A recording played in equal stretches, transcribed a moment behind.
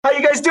How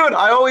you guys doing?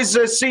 I always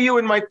see you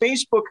in my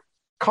Facebook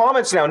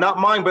comments now, not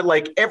mine, but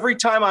like every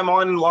time I'm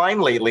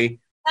online lately,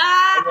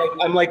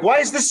 I'm like, why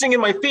is this thing in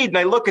my feed? And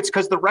I look, it's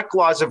because the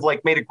Reklaws have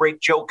like made a great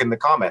joke in the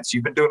comments.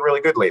 You've been doing really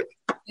good lately.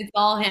 It's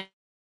all him.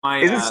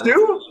 Is it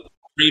Stu?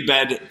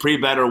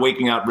 Pre-bed or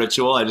waking up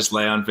ritual. I just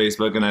lay on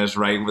Facebook and I just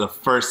write the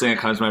first thing that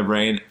comes to my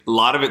brain. A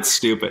lot of it's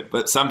stupid,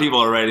 but some people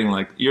are writing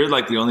like, you're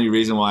like the only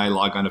reason why I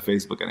log onto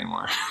Facebook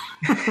anymore.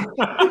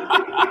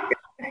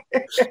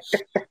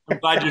 I'm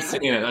glad you're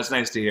seeing it. That's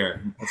nice to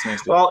hear.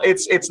 Well,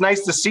 it's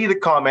nice to see the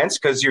comments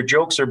because your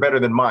jokes are better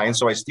than mine,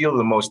 so I steal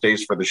them most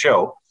days for the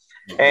show.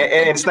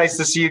 And it's nice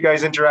to see you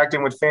guys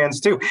interacting with fans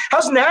too.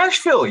 How's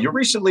Nashville? You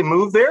recently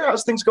moved there.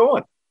 How's things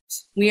going?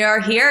 We are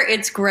here.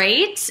 It's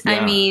great. Yeah.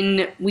 I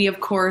mean, we of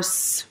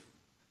course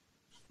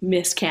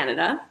miss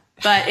Canada,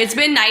 but it's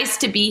been nice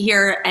to be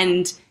here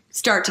and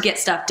start to get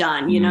stuff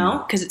done, you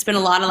know, because it's been a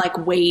lot of like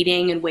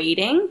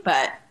waiting,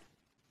 but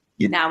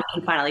now we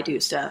can finally do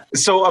stuff.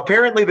 So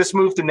apparently this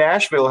move to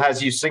Nashville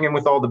has you singing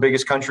with all the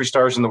biggest country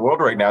stars in the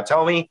world right now.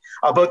 Tell me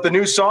about the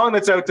new song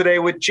that's out today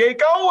with Jake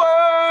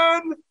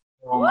Owen.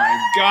 Oh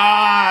my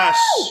gosh.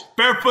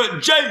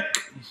 Barefoot Jake.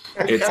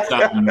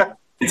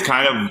 It's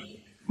kind of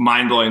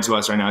mind-blowing to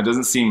us right now. It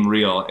doesn't seem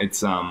real.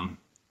 It's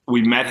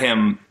we met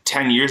him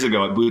 10 years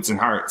ago at Boots and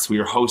Hearts. We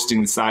were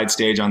hosting the side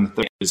stage on the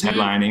third, was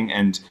headlining,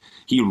 and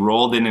he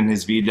rolled in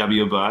his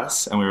VW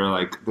bus, and we were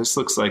like, this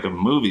looks like a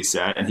movie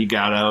set. And he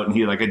got out, and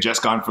he like had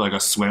just gone for like a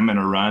swim and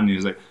a run. He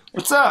was like,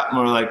 what's up? And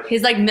we're like,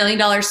 his like $1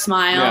 million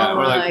smile. Yeah,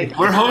 we're like,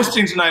 we're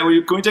hosting tonight.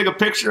 Can we take a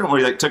picture? And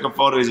we like took a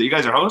photo. He's like, you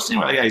guys are hosting?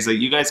 We're like, yeah. He's like,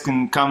 you guys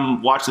can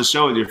come watch the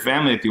show with your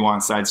family if you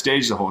want side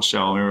stage the whole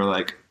show. And we were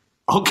like,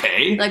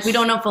 okay. Like, we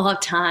don't know if we'll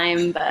have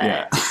time, but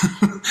yeah.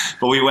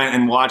 But we went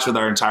and watched with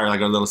our entire,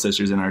 like our little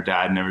sisters and our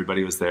dad, and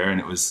everybody was there,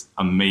 and it was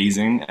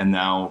amazing. And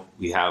now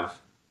we have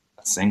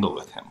a single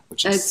with him,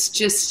 which is it's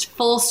just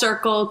full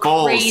circle,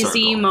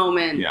 crazy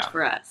moment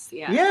for us.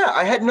 Yeah,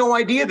 I had no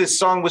idea this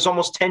song was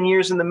almost 10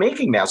 years in the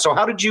making now. So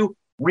how did you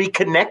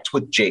reconnect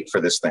with Jake for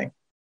this thing?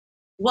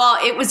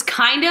 Well, it was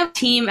kind of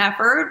team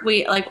effort.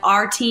 We like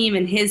our team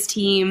and his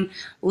team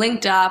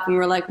linked up and we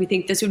were like, we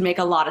think this would make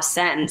a lot of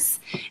sense.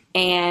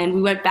 And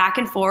we went back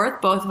and forth,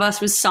 both of us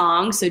with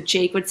songs. So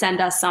Jake would send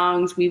us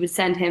songs, we would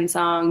send him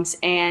songs,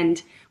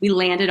 and we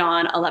landed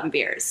on 11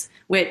 Beers,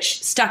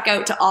 which stuck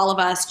out to all of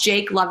us.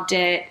 Jake loved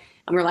it.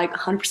 And we're like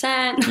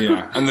 100%.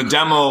 Yeah, and the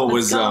demo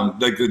was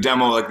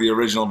the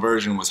original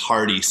version was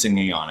Hardy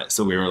singing on it.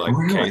 So we were like,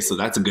 okay, so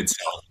that's a good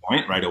selling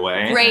point right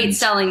away. Great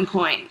selling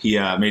point. He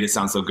made it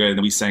sound so good, and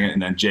then we sang it,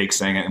 and then Jake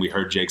sang it, and we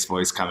heard Jake's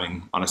voice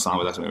coming on a song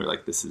with us, and we were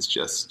like, this is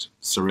just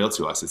surreal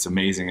to us. It's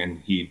amazing, and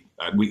he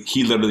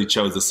literally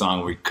chose the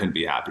song. We couldn't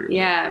be happier.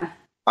 Yeah.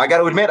 I got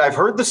to admit, I've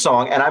heard the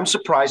song, and I'm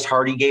surprised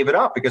Hardy gave it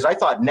up because I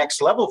thought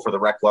next level for the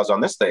Reklaws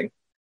on this thing.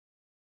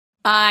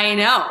 I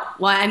know.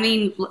 Well, I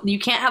mean, you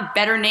can't have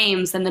better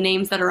names than the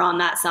names that are on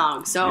that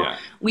song. So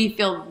we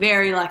feel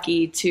very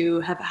lucky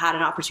to have had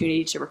an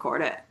opportunity to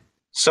record it.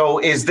 So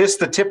is this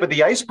the tip of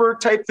the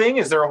iceberg type thing?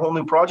 Is there a whole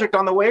new project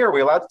on the way? Are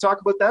we allowed to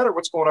talk about that, or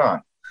what's going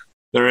on?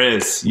 There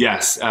is,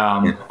 yes.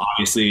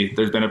 Obviously,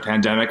 there's been a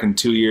pandemic and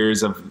 2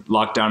 years of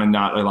lockdown and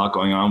not a lot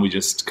going on. We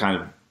just kind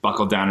of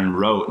buckled down and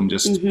wrote and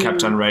just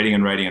kept on writing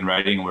and writing and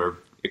writing.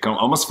 It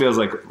almost feels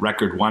like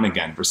record one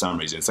again for some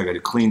reason. It's like a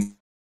clean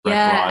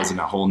Reklaws and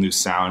a whole new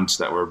sound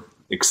that we're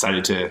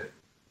excited to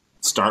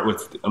start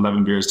with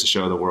 11 Beers to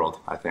show the world.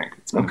 I think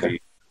it's going to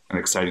be an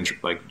exciting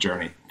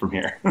journey from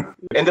here.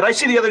 And did I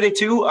see the other day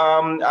too,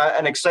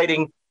 an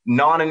exciting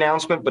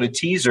non-announcement, but a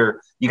teaser.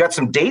 You got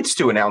some dates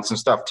to announce and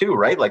stuff too,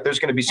 right? Like there's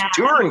going to be some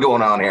touring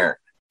going on here.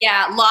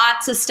 Yeah,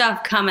 lots of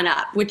stuff coming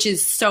up, which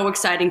is so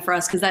exciting for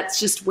us because that's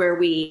just where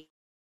we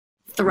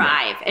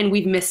thrive and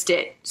we've missed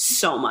it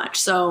so much.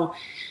 So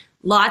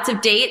lots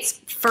of dates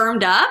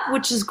firmed up,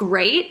 which is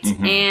great,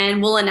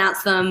 and we'll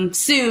announce them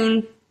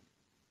soon.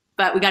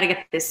 But we got to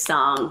get this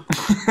song.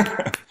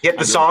 Get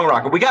the song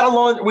rocking. We got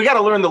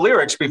to learn the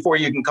lyrics before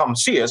you can come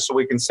see us, so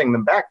we can sing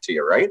them back to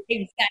you, right?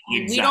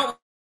 Exactly. We don't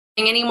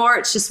sing anymore.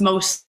 It's just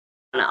most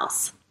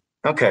else.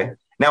 Okay.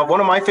 Now, one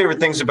of my favorite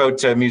things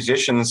about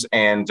musicians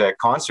and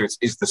concerts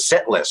is the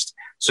set list.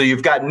 So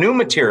you've got new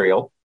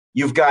material,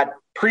 you've got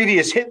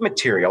previous hit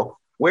material.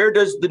 Where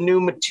does the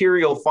new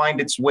material find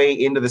its way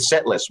into the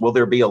set list? Will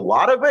there be a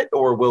lot of it,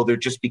 or will there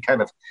just be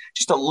kind of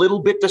just a little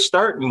bit to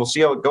start and we'll see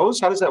how it goes?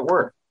 How does that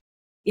work?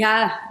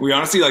 Yeah. We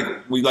honestly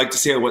we like to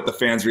see what the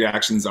fans'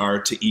 reactions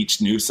are to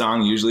each new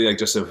song, usually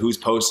just of who's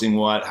posting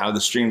what, how the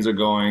streams are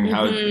going,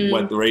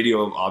 what the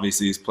radio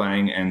obviously is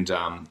playing, and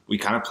we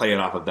kind of play it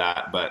off of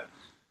that. But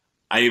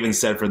I even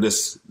said for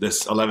this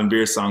 11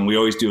 Beers song, we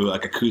always do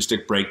like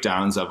acoustic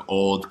breakdowns of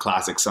old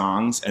classic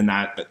songs, and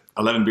that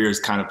 11 Beers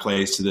kind of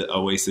plays to the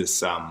Oasis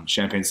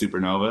Champagne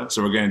Supernova.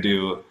 So we're going to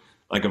do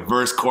like a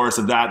verse chorus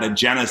of that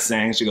Jenna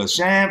sings. She goes,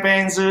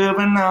 champagne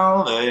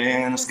supernova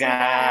in the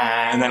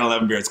sky. And then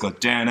 11 Beards go,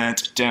 it's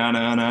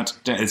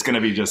going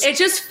to be just. It's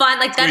just fun.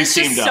 Like that is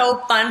just so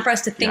fun for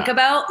us to think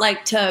about,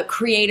 like to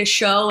create a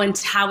show and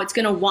how it's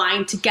going to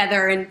wind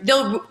together. And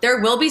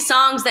there will be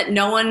songs that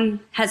no one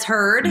has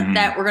heard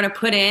that we're going to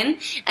put in.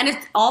 And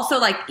it's also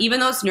like, even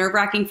though it's nerve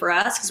wracking for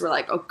us, because we're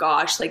like, oh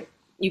gosh, like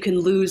you can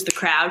lose the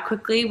crowd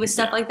quickly with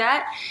stuff like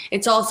that.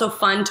 It's also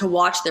fun to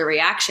watch their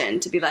reaction,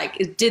 to be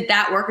like, did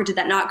that work or did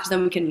that not? Because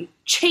then we can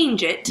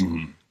change it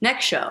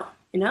next show,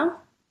 you know?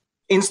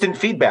 Instant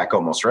feedback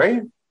almost,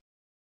 right?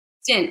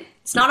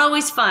 It's not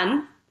always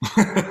fun,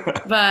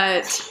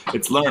 but...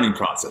 It's learning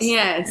process.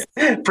 Yes.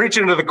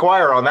 Preaching to the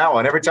choir on that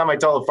one. Every time I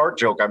tell a fart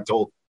joke, I'm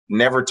told,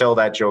 never tell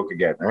that joke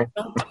again, right?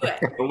 Don't do it.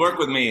 But work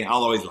with me.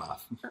 I'll always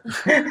laugh.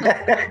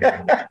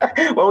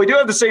 Well, we do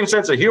have the same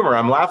sense of humor.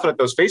 I'm laughing at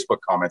those Facebook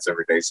comments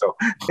every day. So,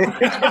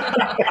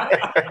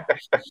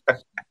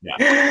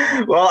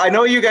 Well, I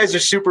know you guys are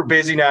super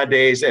busy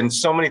nowadays and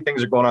so many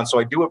things are going on. So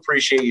I do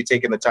appreciate you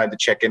taking the time to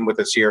check in with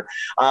us here.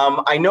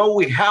 I know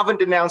we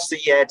haven't announced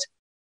it yet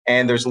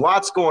and there's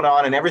lots going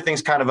on and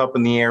everything's kind of up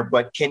in the air,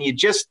 but can you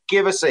just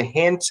give us a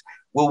hint?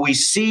 Will we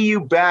see you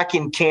back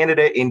in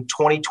Canada in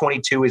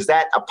 2022? Is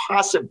that a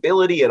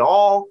possibility at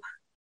all?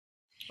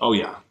 Oh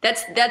yeah,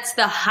 that's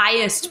the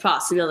highest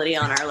possibility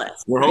on our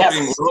list. We're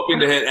hoping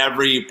to hit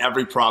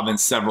every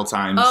province several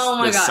times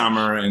this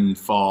summer and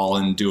fall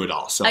and do it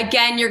all. So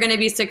again, you're going to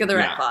be sick of the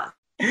Reklaws.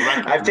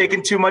 I've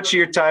taken too much of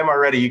your time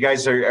already. You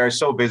guys are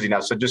so busy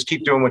now, so just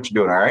keep doing what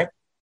you're doing. All right.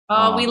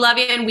 Oh, we love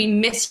you and we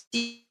miss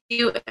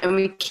you and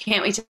we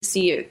can't wait to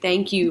see you.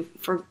 Thank you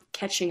for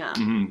catching up.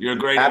 You're a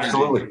great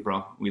absolutely,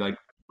 bro. We like.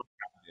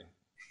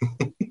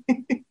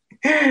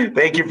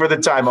 Thank you for the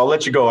time. I'll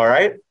let you go. All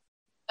right.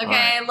 Okay,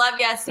 right. Love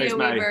you. See you,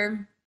 Thanks, Weaver.